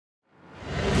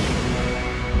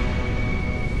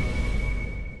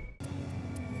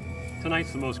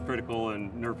Tonight's the most critical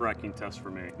and nerve-wracking test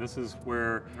for me. This is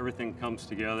where everything comes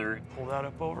together. Pull that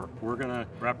up over. We're gonna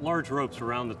wrap large ropes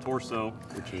around the torso,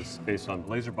 which is based on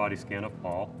laser body scan of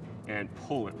Paul, and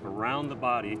pull it around the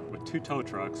body with 2 tow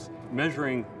trucks,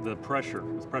 measuring the pressure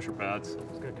with pressure pads.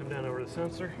 It's gonna come down over the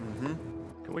sensor.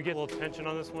 Can we get a little tension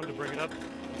on this one to bring it up?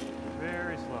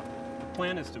 Very slow. The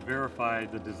plan is to verify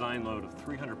the design load of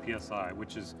 300 PSI,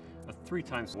 which is 3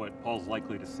 times what Paul's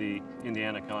likely to see in the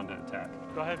Anaconda attack.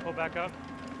 Go ahead and pull back up.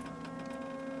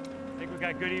 I think we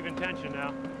got good even tension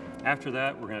now. After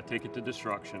that, we're going to take it to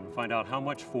destruction and find out how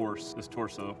much force this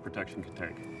torso protection can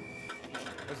take.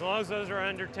 As long as those are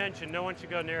under tension, no one should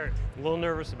go near it. A little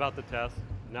nervous about the test.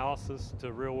 Analysis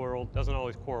to real world doesn't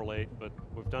always correlate, but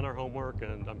we've done our homework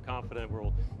and I'm confident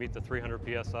we'll meet the 300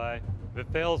 PSI. If it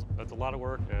fails, that's a lot of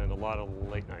work and a lot of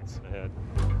late nights ahead.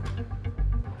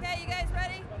 Okay, you guys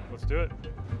ready? Let's do it.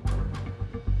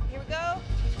 Here we go.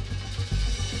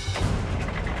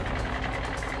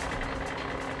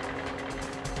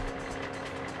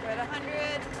 We're at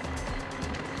 100,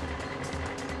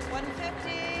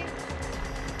 150,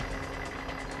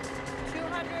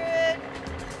 200.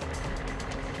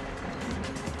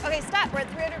 Okay, stop. We're at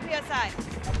 300 PSI.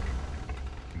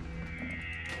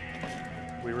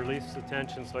 We release the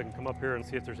tension so I can come up here and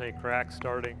see if there's any cracks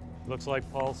starting. Looks like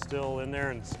Paul's still in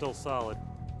there and still solid.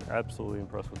 Absolutely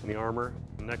impressed with the armor.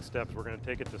 The next steps, we're going to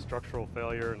take it to structural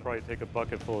failure and probably take a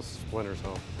bucket full of splinters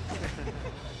home.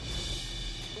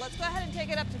 Let's go ahead and take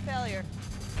it up to failure.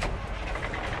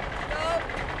 Go.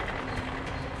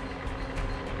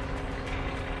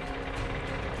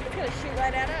 It's going to shoot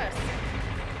right at us.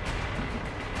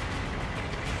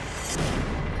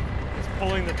 It's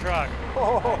pulling the truck.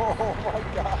 Oh my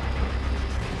God.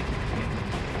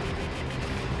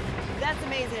 That's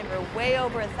amazing. We're way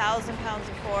over 1,000 pounds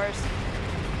of force.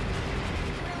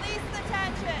 Release the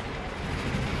tension.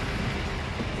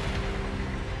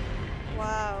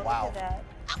 Wow, Wow. look at that.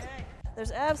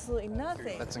 There's absolutely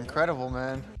nothing. That's incredible,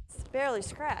 man. It's barely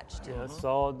scratched. Yeah, it's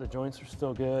solid. The joints are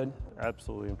still good.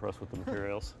 Absolutely impressed with the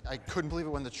materials. I couldn't believe it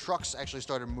when the trucks actually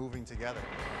started moving together.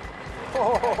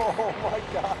 Oh my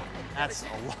God. That's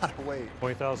a lot of weight.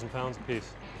 20,000 pounds a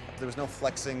piece. There was no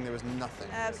flexing, there was nothing.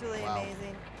 Absolutely Wow.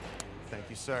 amazing. Thank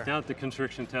you, sir. Now that the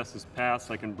constriction test is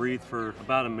passed, I can breathe for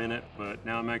about a minute, but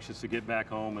now I'm anxious to get back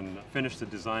home and finish the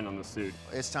design on the suit.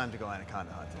 It's time to go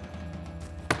anaconda hunting.